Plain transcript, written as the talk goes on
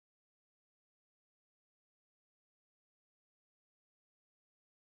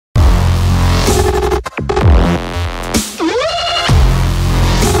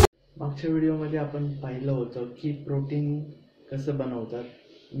मागच्या व्हिडिओमध्ये आपण पाहिलं होतं की प्रोटीन कसं बनवतात,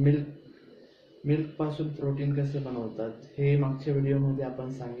 मिल्कपासून प्रोटीन कसं बनवतात हे मागच्या व्हिडिओमध्ये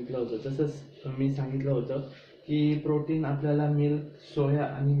आपण सांगितलं होतं. तसंच मी सांगितलं होतं की प्रोटीन आपल्याला मिल्क, सोया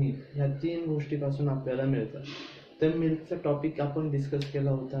आणि मीठ ह्या 3 गोष्टीपासून आपल्याला मिळतं. तर मिल्कचा टॉपिक आपण डिस्कस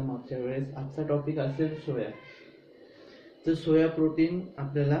केला होता मागच्या वेळेस. आजचा टॉपिक असेल सोया. तर सोया प्रोटीन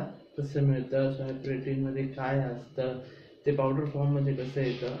आपल्याला कसं मिळतं, सोया प्रोटीनमध्ये काय असतं, ते पावडर फॉर्ममध्ये कसं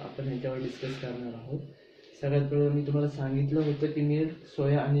येतं, आपण ह्याच्यावर डिस्कस करणार आहोत. सगळ्यात पहिलं मी तुम्हाला सांगितलं होतं की मिल्क,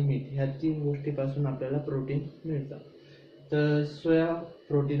 सोया आणि मीठ ह्या 3 गोष्टीपासून आपल्याला प्रोटीन मिळतं. तर सोया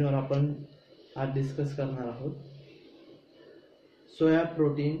प्रोटीनवर आपण आज डिस्कस करणार आहोत. सोया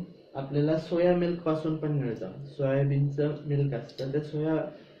प्रोटीन आपल्याला सोया मिल्क पासून पण मिळतं. सोयाबीनचं मिल्क असतं, त्या सोया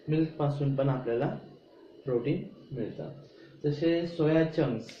मिल्क पासून पण आपल्याला प्रोटीन मिळतं. तसे सोया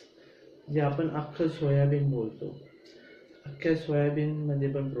चंक्स, जे आपण अख्खं सोयाबीन बोलतो, अख्ख्या सोयाबीनमध्ये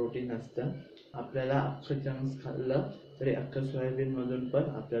पण प्रोटीन असतं. आपल्याला अख्खं चंक्स खाल्लं तरी अख्खं सोयाबीनमधून पण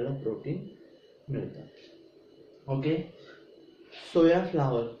आपल्याला प्रोटीन मिळतं. ओके. सोया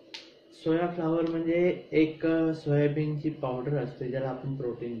फ्लावर म्हणजे एक सोयाबीनची पावडर असते ज्याला आपण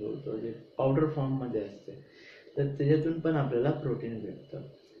प्रोटीन बोलतो, जे पावडर फॉर्ममध्ये असते. तर त्याच्यातून पण आपल्याला प्रोटीन मिळतं.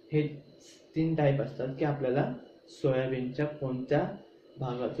 हे 3 टाईप असतात की आपल्याला सोयाबीनच्या कोणत्या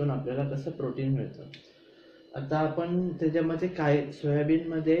भागातून आपल्याला कसं प्रोटीन मिळतं. आता आपण त्याच्यामध्ये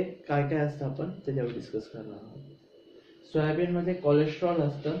सोयाबीनमध्ये काय काय असतं आपण त्याच्यावर डिस्कस करणार आहोत. सोयाबीनमध्ये कोलेस्ट्रॉल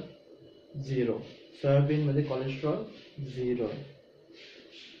असतं 0. सोयाबीनमध्ये कोलेस्ट्रॉल 0 आहे.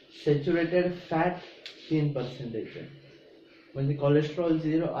 सॅच्युरेटेड फॅट 3% आहे. म्हणजे कोलेस्ट्रॉल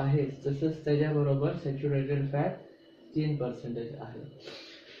 0 आहे, तसंच त्याच्याबरोबर सॅच्युरेटेड फॅट 3% आहे.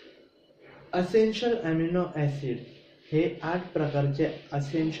 असेन्शियल अमिनो ऍसिड, हे 8 प्रकारचे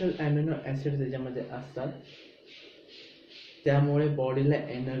असेन्शियल अमिनो ऍसिड त्याच्यामध्ये असतात. त्यामुळे बॉडीला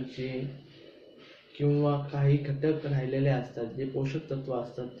एनर्जी किंवा काही घटक राहिलेले असतात, जे पोषक तत्व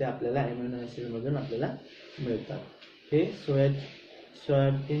असतात, ते आपल्याला अमिनो ऍसिड मधून आपल्याला मिळतात. हे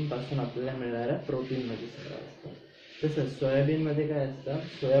सोयाबीन पासून आपल्याला मिळणाऱ्या प्रोटीन मध्ये सगळं असतं. तसंच सोयाबीन मध्ये काय असतं,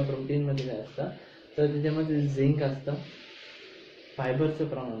 सोया प्रोटीन मध्ये काय असतं, तर त्याच्यामध्ये झिंक असतं, फायबरचं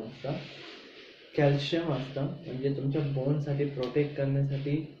प्रमाण असतं, कॅल्शियम असतं, म्हणजे तुमच्या बोनसाठी प्रोटेक्ट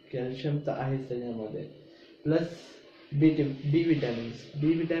करण्यासाठी कॅल्शियम तर आहेच त्याच्यामध्ये, प्लस बी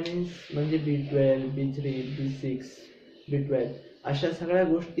विटॅमिन्स म्हणजे B12, B3, B6, B12 अशा सगळ्या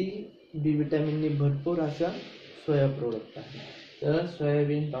गोष्टी बी विटॅमिननी भरपूर असा सोया प्रोडक्ट आहे. तर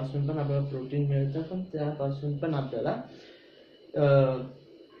सोयाबीन पासून पण आपल्याला प्रोटीन मिळतं, पण त्यापासून पण आपल्याला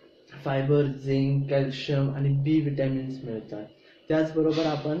फायबर, झिंक, कॅल्शियम आणि बी विटॅमिन्स मिळतात. त्याचबरोबर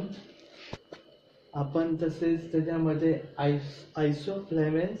आपण तसेच त्याच्यामध्ये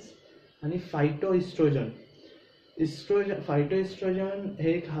आयसोफ्लेव्हेन्स आणि फायटोइस्ट्रोजन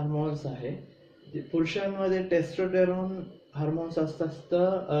हे एक हार्मोन्स आहे. पुरुषांमध्ये टेस्टोस्टेरॉन हार्मोन्स असतात,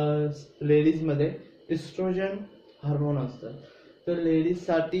 तर लेडीजमध्ये इस्ट्रोजन हार्मोन असतात. तर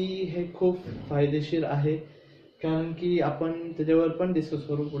लेडीजसाठी हे खूप फायदेशीर आहे, कारण की आपण त्याच्यावर पण डिस्कस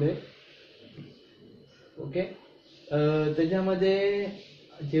करू पुढे. ओके. त्याच्यामध्ये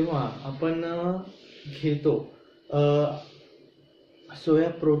जेव्हा आपण घेतो सोया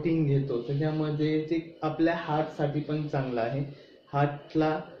प्रोटीन घेतो, त्याच्यामध्ये ते आपल्या हार्टसाठी पण चांगलं आहे,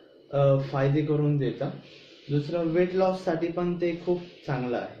 हार्टला फायदे करून देतं. दुसरं, वेट लॉससाठी पण ते खूप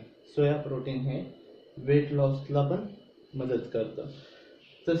चांगलं आहे. सोया प्रोटीन हे वेट लॉसला पण मदत करतं.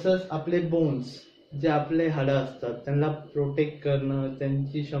 तसंच आपले बोन्स, जे आपले हाडं असतात, त्यांना प्रोटेक्ट करणं,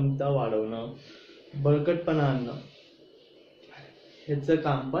 त्यांची क्षमता वाढवणं, बळकटपणा आणणं, ह्याचं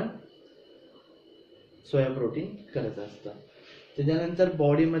काम पण सोया प्रोटीन करत असतं. त्याच्यानंतर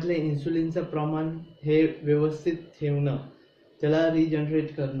बॉडीमधले इन्सुलिनचं प्रमाण हे व्यवस्थित ठेवणं, त्याला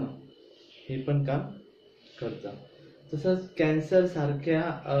रिजनरेट करणं, हे पण काम करतं. तसंच कॅन्सर सारख्या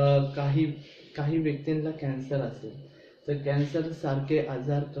काही व्यक्तींना कॅन्सर असेल, तर कॅन्सर सारखे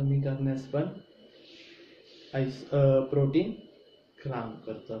आजार कमी करण्यास पण प्रोटीन काम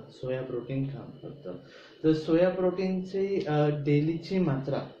करतं, सोया प्रोटीन काम करतं. तर सोया प्रोटीनची डेलीची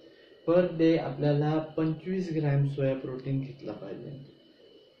मात्रा पर डे आपल्याला 25 ग्रॅम सोया प्रोटीन घेतला पाहिजे.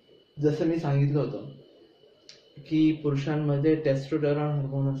 जसं मी सांगितलं होतं की पुरुषांमध्ये टेस्टोस्टेरॉन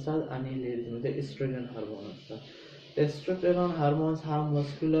हार्मोन असतात आणि लेडीजमध्ये इस्ट्रोजन हार्मोन असतात. टेस्टोस्टेरॉन हार्मोन्स हा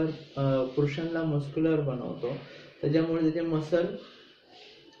पुरुषांना मस्क्युलर बनवतो, त्याच्यामुळे त्याचे मसल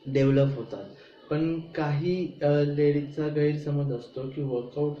डेव्हलप होतात. पण काही लेडीजचा गैरसमज असतो की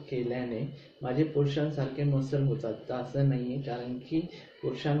वर्कआउट केल्याने माझे पुरुषांसारखे मसल होतात. तर असं नाही आहे, कारण की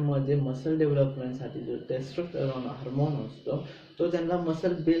पुरुषांमध्ये मसल डेव्हलपमेंटसाठी जो टेस्टोस्टेरॉन हार्मोन असतो, तो त्यांना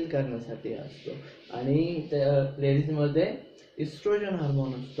मसल बिल्ड करण्यासाठी असतो, आणि लेडीजमध्ये इस्ट्रोजन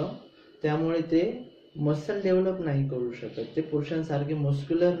हार्मोन असतो, त्यामुळे ते मसल डेव्हलप नाही करू शकत, ते पुरुषांसारखे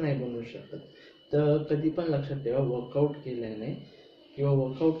मस्क्युलर नाही बनवू शकत. तर कधी पण लक्षात ठेवा, वर्कआउट केल्याने किंवा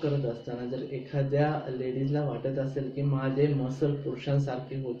वर्कआउट करत असताना जर एखाद्या लेडीजला वाटत असेल की माझे मसल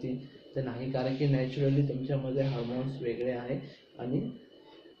पुरुषांसारखे होतील, तर नाही. कारण की नॅचरली तुमच्यामध्ये हार्मोन्स वेगळे आहे आणि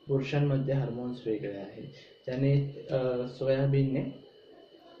पुरुषांमध्ये हार्मोन्स वेगळे आहे. त्याने सोयाबीनने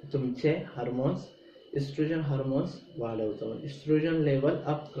तुमचे हार्मोन्स, इस्ट्रोजन हार्मोन्स वाढवतं, इस्ट्रोजन लेवल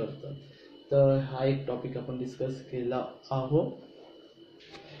अप करतं. तर हा एक टॉपिक आपण डिस्कस केला आहोत.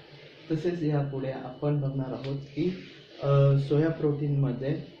 तसेच यापुढे आपण बघणार आहोत की सोया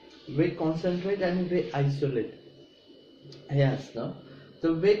प्रोटीनमध्ये वे कॉन्सन्ट्रेट आणि वे आयसोलेट हे असतं. तर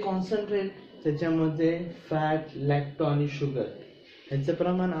वे कॉन्सन्ट्रेट त्याच्यामध्ये फॅट, लॅक्टो आणि शुगर ह्याचं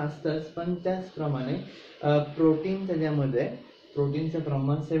प्रमाण असतंच, पण त्याचप्रमाणे प्रोटीन त्याच्यामध्ये प्रोटीनचं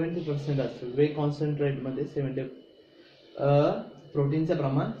प्रमाण 70% असतं. वे कॉन्सन्ट्रेटमध्ये 70 प्रोटीनचं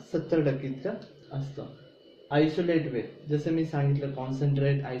प्रमाण 70% असतं. आयसोलेट वे जसं मी सांगितलं,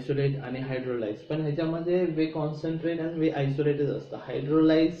 कॉन्सन्ट्रेट, आयसोलेट आणि हायड्रोलाइज, पण ह्याच्यामध्ये वे कॉन्सन्ट्रेट आणि वे आयसोलेटच असतं.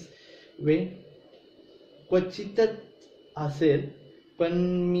 हायड्रोलाइज वे क्वचितच असेल, पण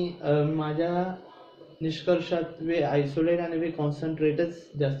मी माझ्या निष्कर्षात वे आयसोलेट आणि वे कॉन्सन्ट्रेटच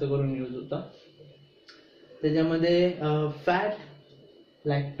जास्त करून यूज होता. त्याच्यामध्ये फॅट,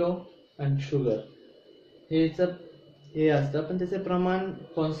 लॅक्टो आणि शुगर हे असतं, पण त्याचे प्रमाण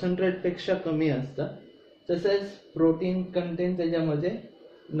कॉन्सन्ट्रेटपेक्षा कमी असतं. तसेच प्रोटीन कंटेंट त्याच्यामध्ये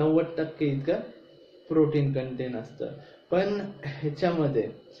 90% इतकं प्रोटीन कंटेंट असतं. पण ह्याच्यामध्ये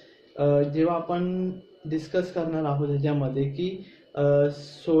जेव्हा आपण डिस्कस करणार आहोत ह्याच्यामध्ये की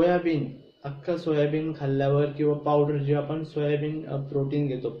सोयाबीन, अख्खा सोयाबीन खाल्ल्यावर किंवा पावडर, जेव्हा आपण सोयाबीन प्रोटीन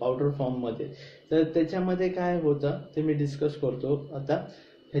घेतो पावडर फॉर्ममध्ये, तर त्याच्यामध्ये काय होतं ते मी डिस्कस करतो आता.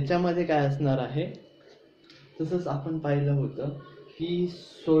 ह्याच्यामध्ये काय असणार आहे, तसंच आपण पाहिलं होतं की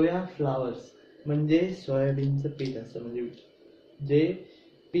सोया फ्लावर्स म्हणजे सोयाबीनचं पीठ असतं, म्हणजे जे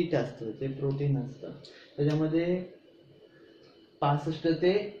पीठ असतं ते प्रोटीन असतं. त्याच्यामध्ये 65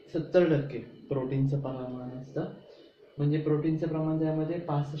 ते 70% प्रोटीनचं प्रमाण असतं. म्हणजे प्रोटीनचं प्रमाण त्यामध्ये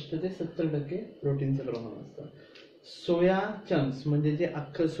 65 ते 70% प्रोटीनचं प्रमाण असतं. सोया चंक्स म्हणजे जे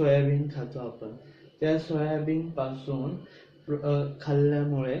अख्खं सोयाबीन खातो आपण, त्या सोयाबीन पासून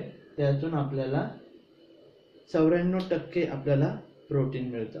खाल्ल्यामुळे त्यातून आपल्याला 94% आपल्याला प्रोटीन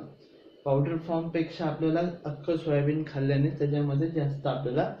मिळतं. पावडर फॉर्म पेक्षा आपल्याला अख्खं सोयाबीन खाल्ल्याने त्याच्यामध्ये जास्त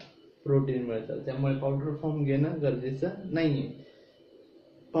आपल्याला प्रोटीन मिळतं. त्यामुळे पावडर फॉर्म घेणं गरजेचं नाहीये.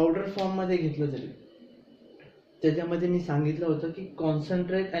 पावडर फॉर्म मध्ये घेतलं तरी त्याच्यामध्ये मी सांगितलं होतं की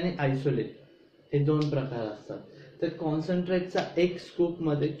कॉन्सन्ट्रेट आणि आयसोलेट हे 2 प्रकार असतात. तर कॉन्सन्ट्रेटचा एक स्कूप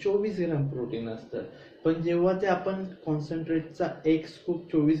मध्ये 24 ग्रॅम प्रोटीन असतं, पण जेव्हा ते आपण कॉन्सन्ट्रेटचा एक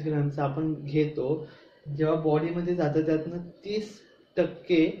स्कूप 24 ग्रॅमचा आपण घेतो, जेव्हा बॉडीमध्ये जातं त्यातनं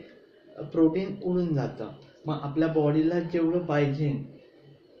 30% प्रोटीन उडून जातं. मग आपल्या बॉडीला जेवढं पाहिजे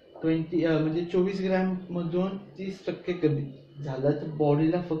म्हणजे 24 ग्रॅम मधून 30% कमी झालं, तर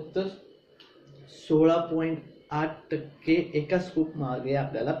बॉडीला फक्त 16.8% एका स्कूप मागे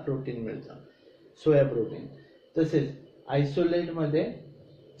आपल्याला प्रोटीन मिळतं, सोया प्रोटीन. तसेच आयसोलेटमध्ये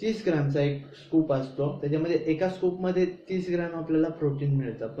 30 ग्रॅमचा एक स्कूप असतो, त्याच्यामध्ये एका स्कूपमध्ये 30 ग्रॅम आपल्याला प्रोटीन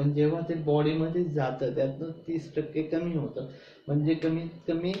मिळतं, पण जेव्हा ते बॉडीमध्ये जातं त्यातनं 30% कमी होतं. म्हणजे कमीत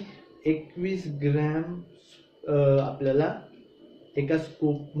कमी 21 ग्रॅम आपल्याला एका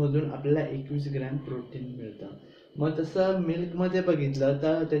स्कूप मधून आपल्याला 21 ग्रॅम प्रोटीन मिळतं. मग तसं मिल्कमध्ये बघितलं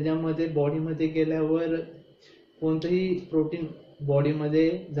तर त्याच्यामध्ये बॉडीमध्ये गेल्यावर कोणतंही प्रोटीन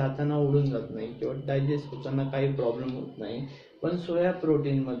बॉडीमध्ये जाताना उडून जात नाही किंवा डायजेस्ट होताना काही प्रॉब्लेम होत नाही. पण सोया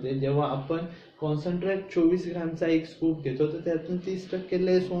प्रोटीनमध्ये जेव्हा आपण कॉन्सन्ट्रेट 24 ग्रॅमचा एक स्कूप घेतो, तर त्यातून 30%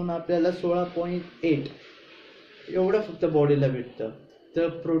 लेस होऊन आपल्याला 16.8 एवढं फक्त बॉडीला भेटतं. तर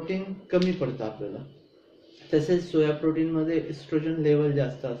प्रोटीन कमी पडतं आपल्याला. तसेच सोया प्रोटीनमध्ये इस्ट्रोजन लेवल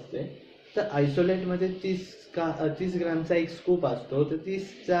जास्त असते. तर आयसोलेटमध्ये 30 ग्रॅमचा एक स्कूप असतो, तर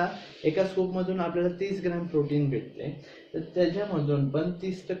 30चा एका स्कूपमधून आपल्याला 30 ग्रॅम प्रोटीन भेटते. तर त्याच्यामधून पण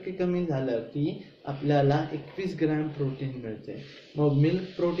 30% कमी झालं की आपल्याला 21 ग्रॅम प्रोटीन मिळते. मग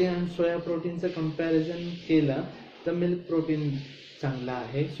मिल्क प्रोटीन आणि सोया प्रोटीनचं कंपॅरिझन केलं तर मिल्क प्रोटीन चांगला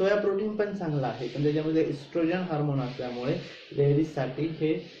आहे, सोया प्रोटीन पण चांगला आहे, पण त्याच्यामध्ये इस्ट्रोजन हार्मोन असल्यामुळे लेडीजसाठी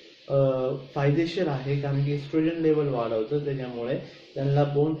हे फायदेशीर आहे. कारण की इस्ट्रोजन लेवल वाढवतं, त्याच्यामुळे त्यांना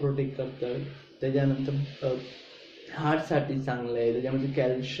बोन प्रोटेक्ट करतं. त्याच्यानंतर हार्टसाठी चांगलं आहे, त्याच्यामध्ये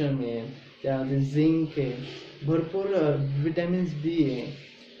कॅल्शियम आहे, त्यामध्ये झिंक आहे, भरपूर विटॅमिन्स बी आहे,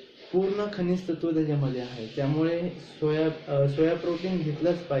 पूर्ण खनिज तत्व त्याच्यामध्ये आहे. त्यामुळे सोया प्रोटीन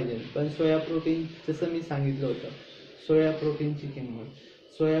घेतलंच पाहिजे. पण सोया प्रोटीन जसं मी सांगितलं होतं, सोया प्रोटीनची किंमत,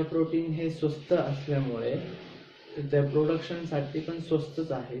 सोया प्रोटीन हे स्वस्त असल्यामुळे त्या प्रोडक्शनसाठी पण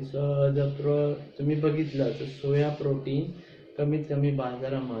स्वस्तच आहे. जर तुम्ही बघितलं तर सोया प्रोटीन कमीत कमी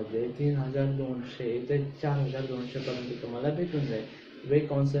बाजारामध्ये 3200 ते 4200 पर्यंत तुम्हाला भेटून जाईल. वे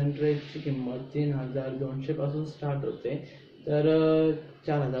कॉन्सन्ट्रेटची किंमत 3200 पासून स्टार्ट होते तर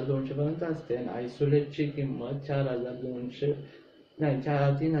 4200 पर्यंत असते. आणि आयसोलेटची किंमत 4200 नाही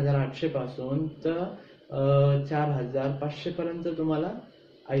 3800 पासून तर 4500 पर्यंत तुम्हाला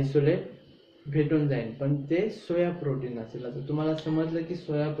आयसोलेट भेटून जाईल. पण ते सोया प्रोटीन असेल. आता तुम्हाला समजलं की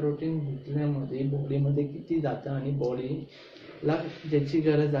सोया प्रोटीन घेतल्यामध्ये बॉडीमध्ये किती जातं आणि बॉडीला ज्याची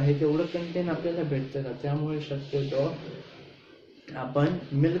गरज आहे तेवढं कंटेन आपल्याला भेटतं का. त्यामुळे शक्यतो आपण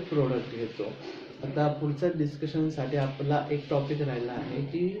मिल्क प्रोडक्ट घेतो. आता पुढच्या डिस्कशनसाठी आपला एक टॉपिक राहिला आहे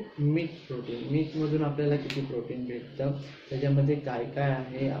की मीट प्रोटीन. मीटमधून आपल्याला किती प्रोटीन भेटतं, त्याच्यामध्ये काय काय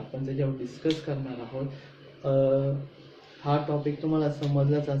आहे, आपण त्याच्यावर डिस्कस करणार आहोत. हा टॉपिक तुम्हाला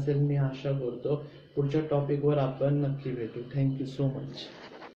समजलाच असेल मी आशा करतो. पुढच्या टॉपिकवर आपण नक्की भेटू. Thank you so much.